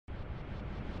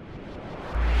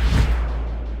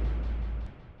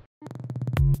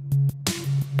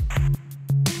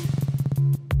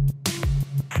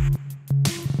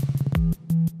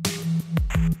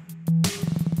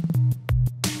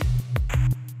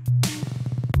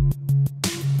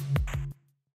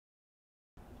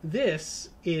This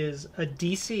is a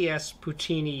DCS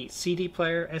Puccini CD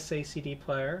player, SA CD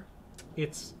player.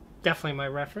 It's definitely my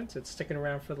reference. It's sticking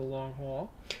around for the long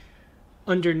haul.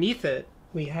 Underneath it,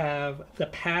 we have the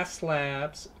Pass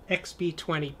Labs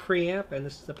XB20 preamp, and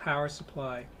this is the power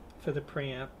supply for the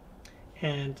preamp.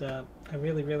 And I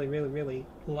really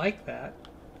like that.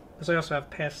 Because I also have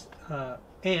Pass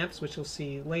amps, which you'll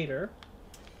see later.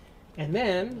 And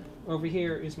then over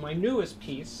here is my newest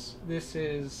piece. This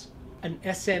is an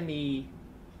SME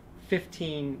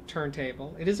 15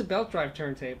 turntable. It is a belt drive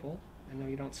turntable. I know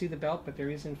you don't see the belt, but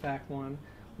there is in fact one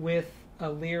with a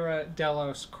Lyra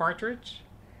Delos cartridge,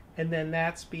 and then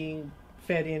that's being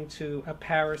fed into a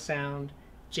Parasound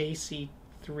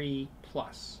JC3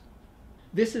 Plus.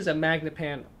 This is a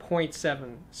Magnepan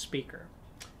 0.7 speaker,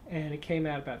 and it came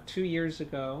out about 2 years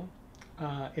ago.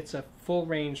 It's a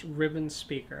full-range ribbon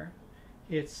speaker.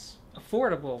 It's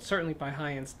affordable, certainly by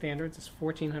high-end standards. It's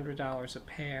 $1,400 a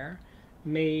pair,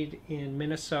 made in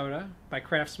Minnesota by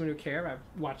Craftsman Who Care.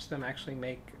 I've watched them actually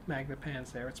make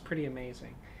Magnepans there. It's pretty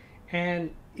amazing.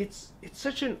 And it's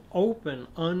such an open,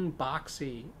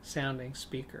 unboxy sounding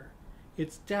speaker.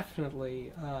 It's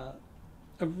definitely a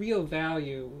real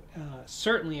value,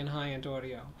 certainly in high-end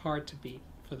audio. Hard to beat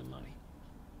for the money.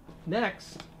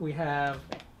 Next, we have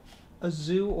a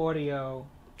Zoo Audio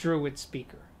Druid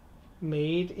speaker,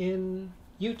 made in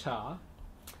Utah,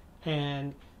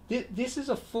 and this is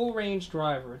a full-range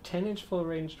driver, a 10-inch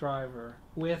full-range driver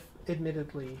with,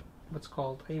 admittedly, what's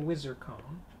called a whizzer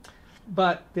cone.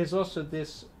 But there's also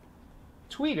this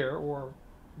tweeter, or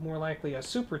more likely a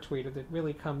super tweeter, that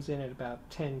really comes in at about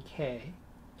 10K.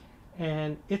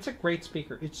 And it's a great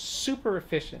speaker. It's super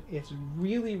efficient. It's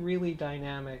really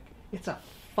dynamic. It's a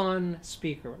fun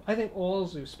speaker. I think all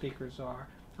Zoo speakers are.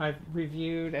 I've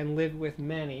reviewed and lived with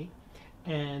many,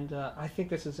 and I think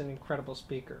this is an incredible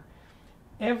speaker.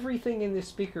 Everything in this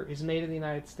speaker is made in the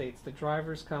United States. The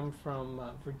drivers come from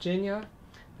Virginia.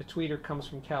 The tweeter comes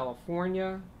from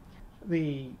California.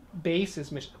 The base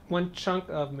is one chunk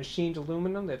of machined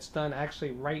aluminum that's done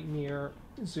actually right near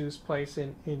Zoo's place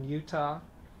in Utah.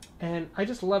 And I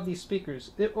just love these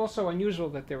speakers. It's also unusual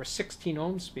that they're a 16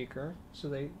 ohm speaker, so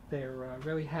they're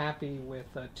really happy with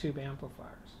tube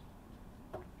amplifiers.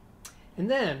 And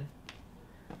then,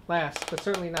 last but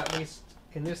certainly not least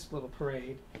in this little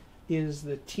parade, is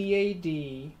the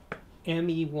TAD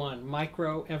ME1,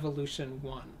 Micro Evolution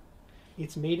 1.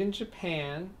 It's made in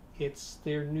Japan. It's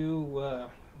their new,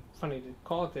 funny to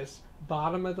call it this,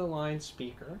 bottom-of-the-line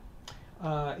speaker.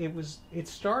 It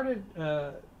started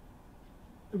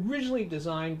originally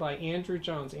designed by Andrew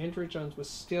Jones. Andrew Jones was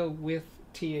still with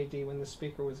TAD when the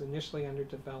speaker was initially under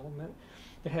development.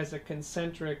 It has a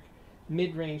concentric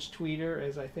mid-range tweeter,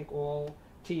 as I think all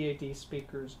TAD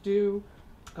speakers do,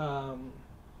 and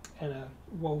a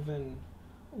woven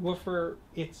woofer.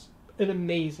 It's an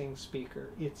amazing speaker.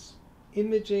 It's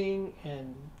imaging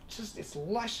and just, it's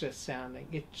luscious sounding.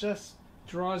 It just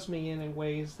draws me in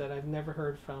ways that I've never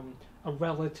heard from a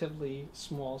relatively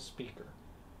small speaker.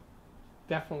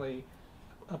 Definitely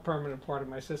a permanent part of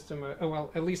my system.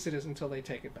 Well, at least it is until they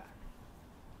take it back.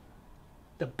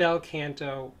 The Bel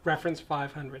Canto Reference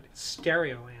 500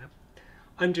 stereo amp.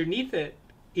 Underneath it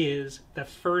is the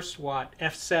First Watt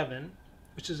F7,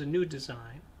 which is a new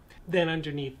design. Then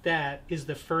underneath that is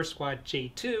the First Watt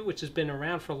J2, which has been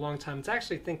around for a long time. It's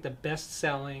actually, I think, the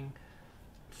best-selling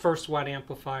First Watt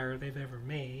amplifier they've ever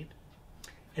made.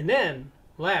 And then,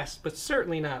 last but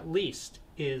certainly not least,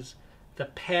 is the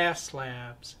Pass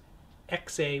Labs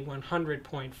XA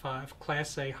 100.5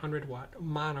 Class A 100 watt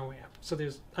mono amp. So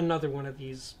there's another one of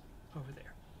these over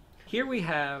there. Here we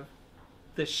have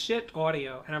the shit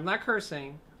audio, and I'm not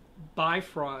cursing,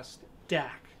 Bifrost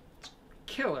DAC. It's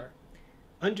killer.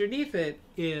 Underneath it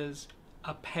is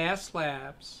a Pass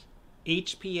Labs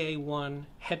HPA1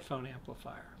 headphone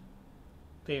amplifier.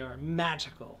 They are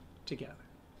magical together.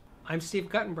 I'm Steve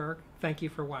Guttenberg. Thank you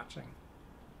for watching.